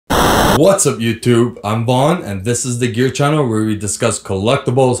What's up YouTube? I'm Vaughn and this is the Gear channel where we discuss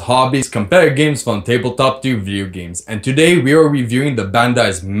collectibles, hobbies, competitive games from tabletop to video games. And today we are reviewing the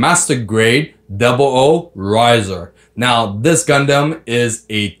Bandai's Master Grade 00 Riser. Now this Gundam is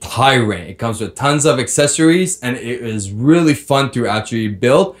a tyrant. It comes with tons of accessories and it is really fun to actually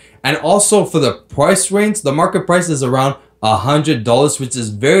build. And also for the price range, the market price is around $100, which is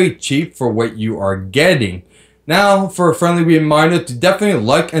very cheap for what you are getting. Now, for a friendly reminder to definitely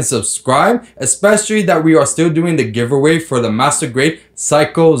like and subscribe, especially that we are still doing the giveaway for the Master Grade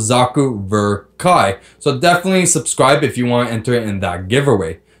Psycho Zaku Ver Kai. So definitely subscribe if you want to enter in that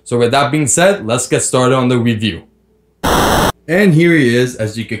giveaway. So with that being said, let's get started on the review. And here he is.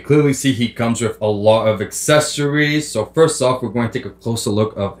 As you can clearly see, he comes with a lot of accessories. So first off, we're going to take a closer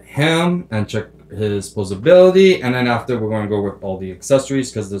look of him and check his posability. And then after, we're going to go with all the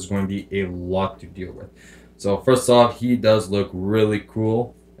accessories because there's going to be a lot to deal with. So first off, he does look really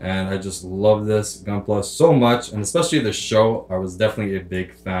cool, and I just love this Gunpla so much, and especially the show. I was definitely a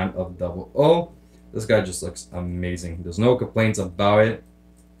big fan of 00. This guy just looks amazing. There's no complaints about it.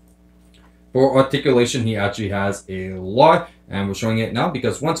 For articulation, he actually has a lot, and we're showing it now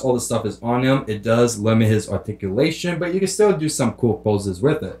because once all the stuff is on him, it does limit his articulation, but you can still do some cool poses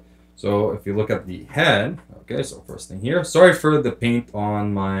with it. So if you look at the head, okay, so first thing here, sorry for the paint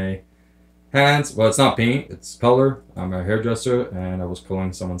on my hands. Well, it's not paint, it's color. I'm a hairdresser and I was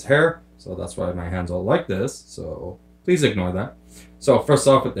coloring someone's hair, so that's why my hands are like this, so please ignore that. So first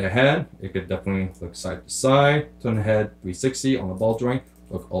off, with the head, it could definitely look side to side, turn the head 360 on the ball joint,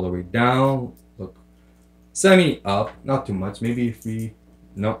 look all the way down, look semi up, not too much, maybe if we,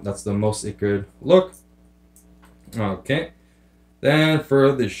 no, that's the most it could look. Okay, then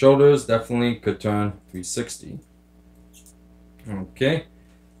for the shoulders, definitely could turn 360. Okay,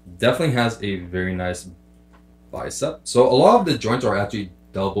 definitely has a very nice bicep. So a lot of the joints are actually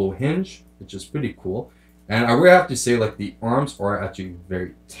double hinge, which is pretty cool. And I would have to say, like, the arms are actually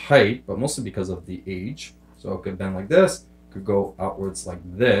very tight, but mostly because of the age. So it could bend like this, could go outwards like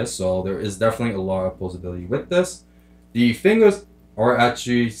this. So there is definitely a lot of posability with this. The fingers are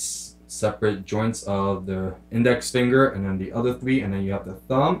actually separate joints of the index finger and then the other three, and then you have the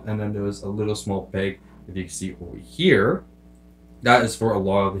thumb, and then there's a little small peg, if you can see over here. That is for a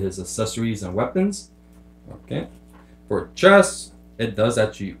lot of his accessories and weapons. Okay. For chest, it does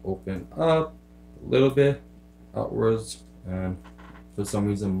actually open up a little bit outwards. And for some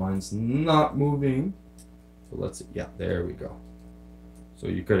reason, mine's not moving. So let's see. Yeah, there we go. So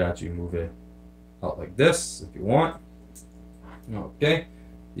you could actually move it out like this if you want. Okay.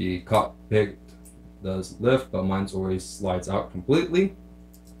 The cockpit does lift, but mine's always slides out completely.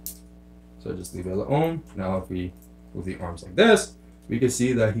 So just leave it alone. Now if we move the arms like this, we can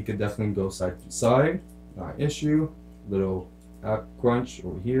see that he could definitely go side to side, not an issue. Little ab crunch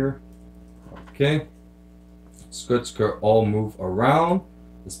over here. Okay, skirts could all move around,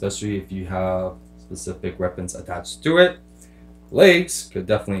 especially if you have specific weapons attached to it. Legs could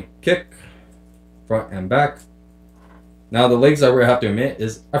definitely kick front and back. Now the legs, I would have to admit,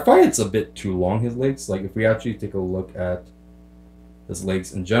 is I find it's a bit too long, his legs. Like if we actually take a look at his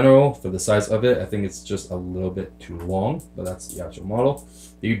legs in general, for the size of it, I think it's just a little bit too long, but that's the actual model.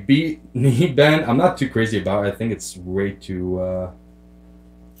 The knee bend, I'm not too crazy about it. I think it's way too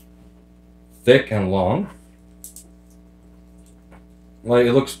thick and long. Like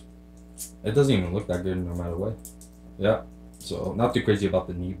it doesn't even look that good no matter what. Yeah, so not too crazy about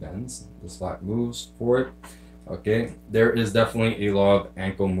the knee bends. The slot moves for it. Okay, there is definitely a lot of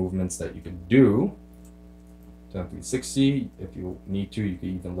ankle movements that you can do. Turn 360. If you need to, you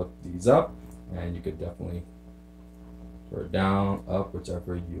can even lift these up, and you could definitely turn it down, up,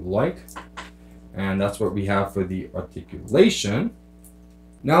 whichever you like. And that's what we have for the articulation.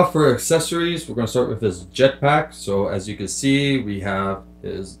 Now for accessories, we're going to start with his jetpack. So as you can see, we have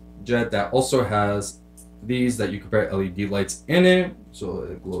his jet that also has these that you can put LED lights in it, so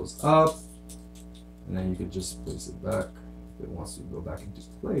it glows up, and then you can just place it back if it wants to go back into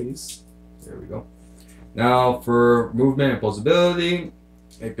place. There we go. Now for movement and posability,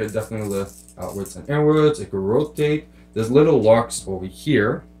 it could definitely lift outwards and inwards. It could rotate. There's little locks over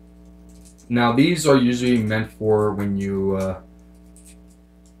here. Now these are usually meant for when you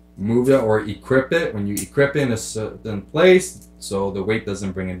move it or equip it. When you equip it in a certain place, so the weight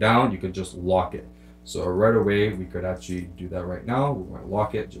doesn't bring it down, you could just lock it. So right away, we could actually do that right now. We're going to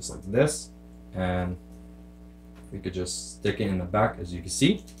lock it just like this, and we could just stick it in the back, as you can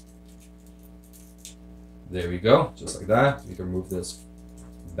see. There we go, just like that. You can move this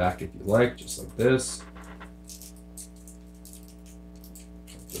back if you like, just like this.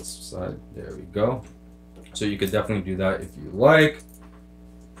 This side, there we go. So you could definitely do that if you like.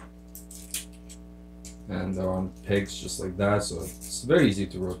 and they're on pegs just like that, so it's very easy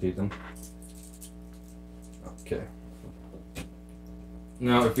to rotate them. Okay.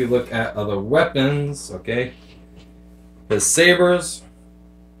 Now, if you look at other weapons, okay, the sabers,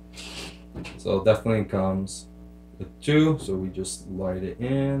 so definitely comes with 2, so we just slide it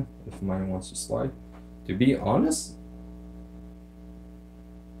in if mine wants to slide. To be honest,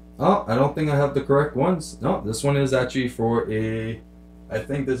 oh, I don't think I have the correct ones. No, this one is actually for a, I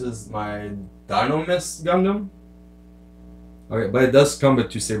think this is my Dynamis Gundam. Okay, but it does come with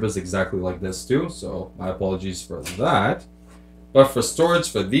 2 sabers exactly like this too, so my apologies for that. But for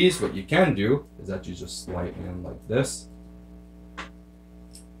storage for these, what you can do is actually just slide in like this.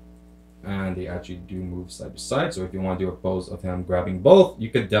 And they actually do move side to side, so if you want to do a pose of him grabbing both, you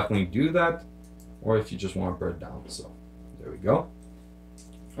could definitely do that. Or if you just want to burn down, so there we go.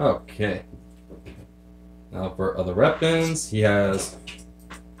 Okay. Now for other weapons, he has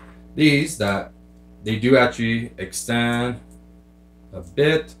these that they do actually extend a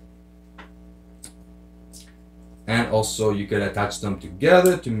bit, and also you could attach them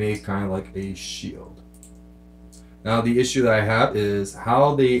together to make kind of like a shield. Now the issue that I have is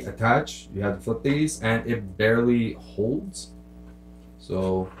how they attach. You have to flip these and it barely holds,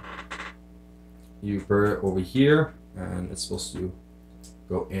 so you put it over here and it's supposed to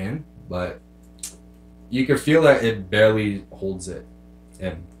go in, but you can feel that it barely holds it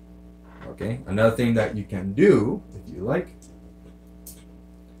in. Okay, another thing that you can do if you like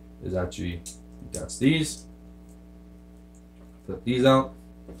is actually attach these, flip these out,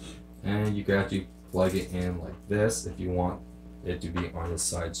 and you can actually plug it in like this if you want it to be on the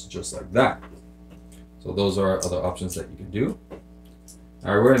sides just like that. So those are other options that you can do.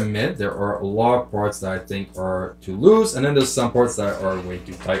 I will admit there are a lot of parts that I think are too loose, and then there's some parts that are way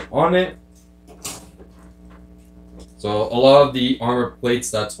too tight on it. So a lot of the armor plates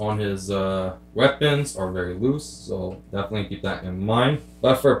that's on his weapons are very loose, so definitely keep that in mind.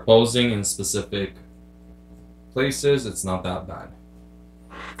 But for posing in specific places, it's not that bad.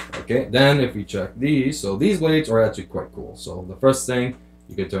 Okay, then if we check these, so these blades are actually quite cool. So the first thing,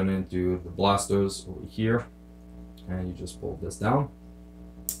 you can turn into the blasters over here, and you just pull this down.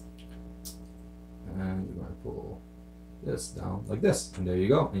 And you're going to pull this down like this, and there you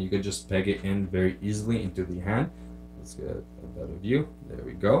go. And you can just peg it in very easily into the hand. Let's get a better view. There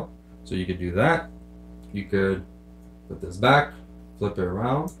we go. So you could do that. You could put this back, flip it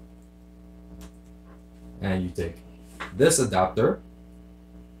around, and you take this adapter,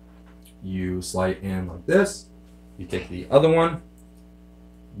 you slide in like this, you take the other one,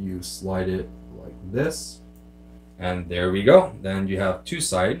 you slide it like this, and there we go. Then you have 2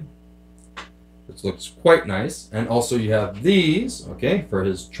 sides, which looks quite nice. And also you have these, okay, for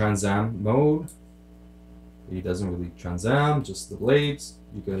his Transam mode. He doesn't really Transam, just the blades.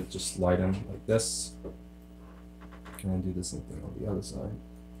 You could just slide them like this, and do the same thing on the other side.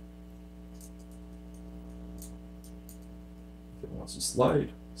 If it wants to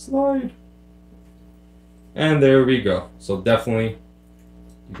slide, slide. And there we go. So definitely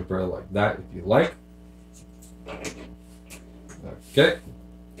you can put it like that if you like. Okay.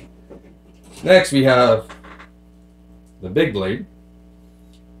 Next we have the big blade,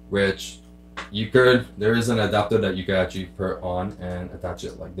 which you could, there is an adapter that you can actually put on and attach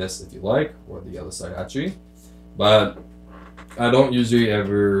it like this if you like, or the other side actually. But I don't usually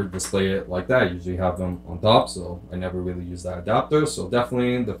ever display it like that. I usually have them on top, so I never really use that adapter. So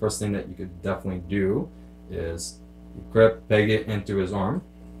definitely the first thing that you could definitely do is peg it into his arm,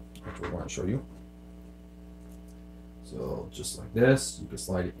 which we're going to show you. So just like this, you can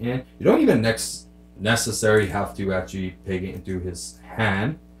slide it in. You don't even necessarily have to actually peg it into his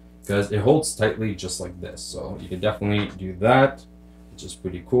hand, because it holds tightly just like this. So you can definitely do that, which is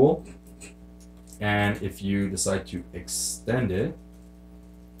pretty cool. And if you decide to extend it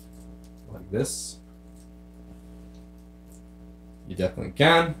like this, you definitely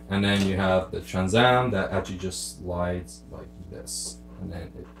can. And then you have the Transam that actually just slides like this, and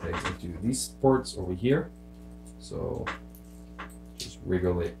then it pegs into these ports over here. So just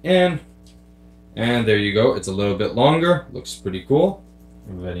wriggle it in, and there you go. It's a little bit longer, looks pretty cool.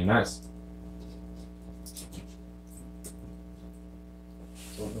 Very nice.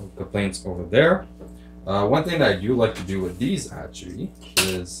 So no complaints over there. One thing that I do like to do with these actually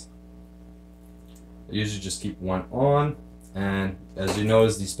is I usually just keep one on, and as you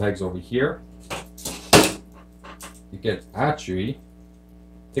notice these pegs over here, you can actually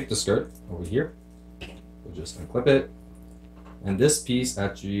take the skirt over here, we'll just unclip it, and this piece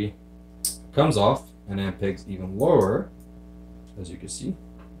actually comes off and then pegs even lower. As you can see,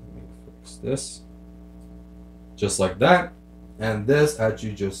 let me fix this, just like that, and this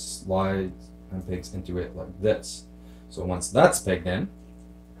actually just slides and pegs into it like this. So once that's pegged in,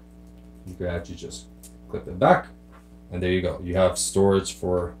 you could actually just clip it back, and there you go. You have storage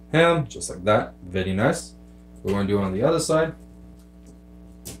for him, just like that. Very nice. We're going to do it on the other side.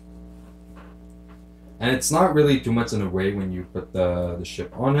 And it's not really too much in a way when you put the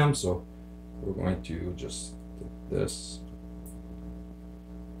ship on him, so we're going to just do this.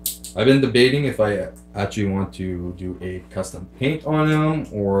 I've been debating if I actually want to do a custom paint on him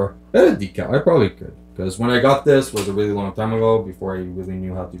or a decal. I probably could, because when I got this was a really long time ago, before I really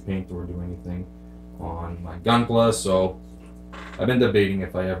knew how to paint or do anything on my GUNPLA. So I've been debating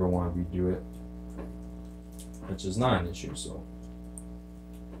if I ever want to redo it, which is not an issue. So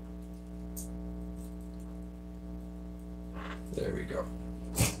there we go.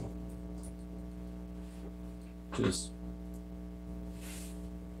 Just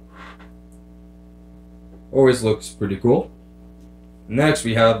always looks pretty cool. Next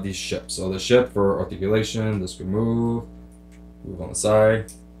we have the ship. So the ship for articulation, this could move on the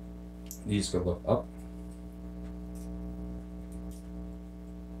side. These could look up.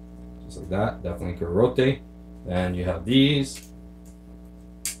 Just like that. Definitely could rotate. Then you have these.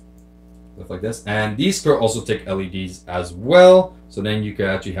 Stuff like this. And these could also take LEDs as well. So then you could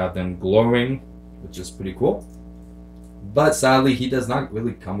actually have them glowing, which is pretty cool. But sadly, he does not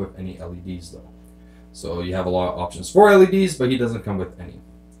really come with any LEDs though. So you have a lot of options for LEDs, but he doesn't come with any.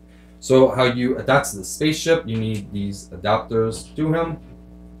 So how you attach the spaceship, you need these adapters to him.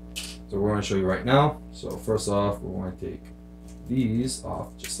 So we're going to show you right now. So first off, we're going to take these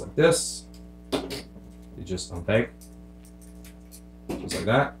off just like this. You just unpeg, just like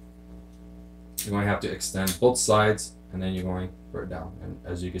that. You're going to have to extend both sides, and then you're going to put it down. And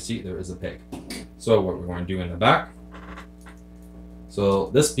as you can see, there is a peg. So what we're going to do in the back. So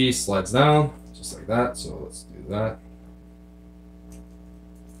this piece slides down, just like that. So let's do that.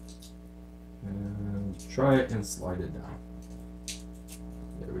 And try it and slide it down.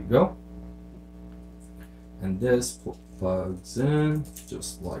 There we go. And this plugs in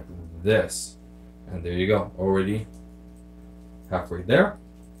just like this. And there you go, already halfway there.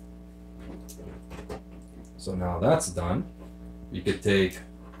 So now that's done. You could take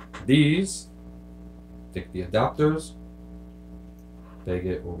these, take the adapters, peg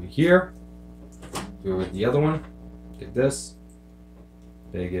it over here, do it with the other one, take this,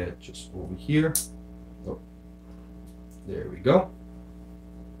 peg it just over here. Oh, there we go.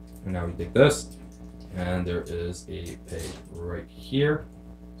 And now we take this, and there is a peg right here.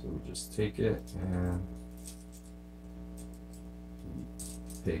 So we just take it and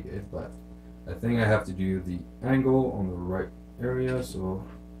peg it, but I think I have to do the angle on the right area. So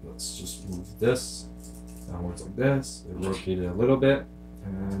let's just move this downwards like this. It rotated a little bit,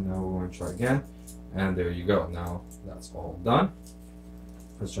 and now we're going to try again. And there you go. Now that's all done.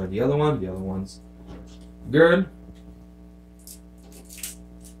 Let's try the other one. The other one's good.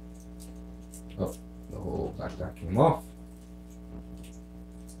 Oh, the whole backpack came off.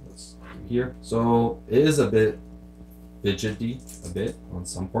 Let's do here. So it is a bit fidgety, a bit on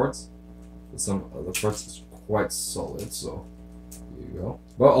some parts. But some other parts is quite solid. So there you go.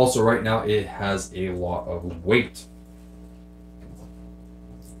 But also right now it has a lot of weight.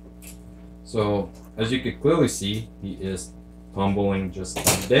 So as you can clearly see, he is tumbling just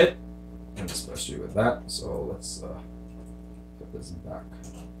a bit, and especially with that. So let's put this back.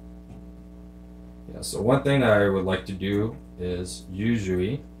 Yeah, so one thing that I would like to do is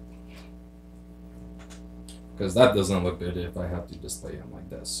usually, because that doesn't look good if I have to display him like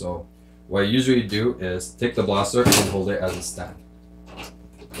this. So what I usually do is take the blaster and hold it as a stand.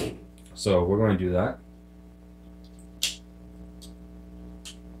 So we're going to do that.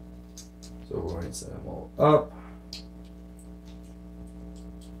 So we're going to set them all up.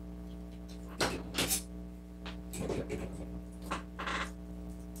 Okay.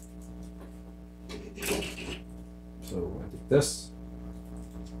 So we're going to take this,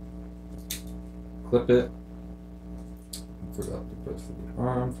 clip it. I forgot to put for the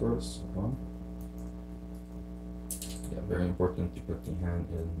arm first. Yeah, very important to put the hand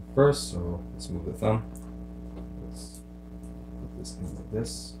in first. So let's move the thumb. Let's put this in like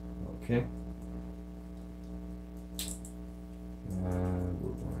this. Okay. And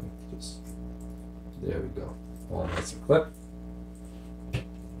we're going to just, there we go. All nice and clip.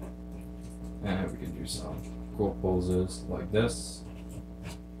 And we can do some cool poses like this.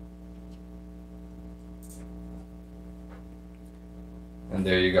 And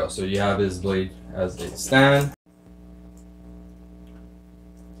there you go. So you have his blade as a stand.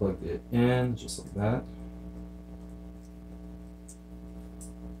 Plug it in just like that.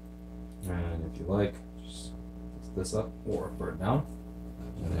 And if you like, just lift this up or put it down.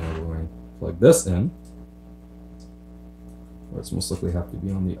 And then we're going plug this in. Or it's most likely have to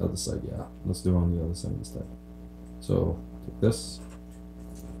be on the other side. Yeah, let's do it on the other side instead. So take this.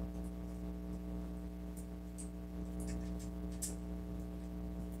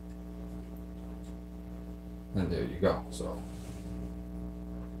 And there you go. So,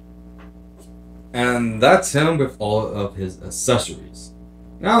 and that's him with all of his accessories.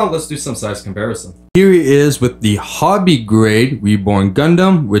 Now let's do some size comparison. Here he is with the hobby grade Reborn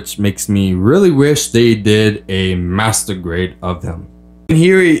Gundam, which makes me really wish they did a master grade of him. And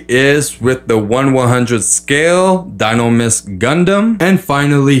here he is with the 1/100 scale Dynamis Gundam. And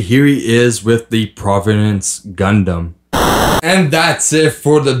finally, here he is with the Providence Gundam. And that's it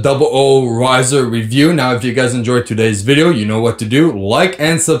for the 00 Riser review. Now, if you guys enjoyed today's video, you know what to do. Like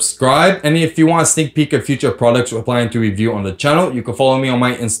and subscribe. And if you want a sneak peek of future products we're planning to review on the channel, you can follow me on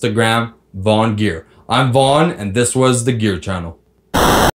my Instagram, VaughnGear. I'm Vaughn, and this was the Gear Channel.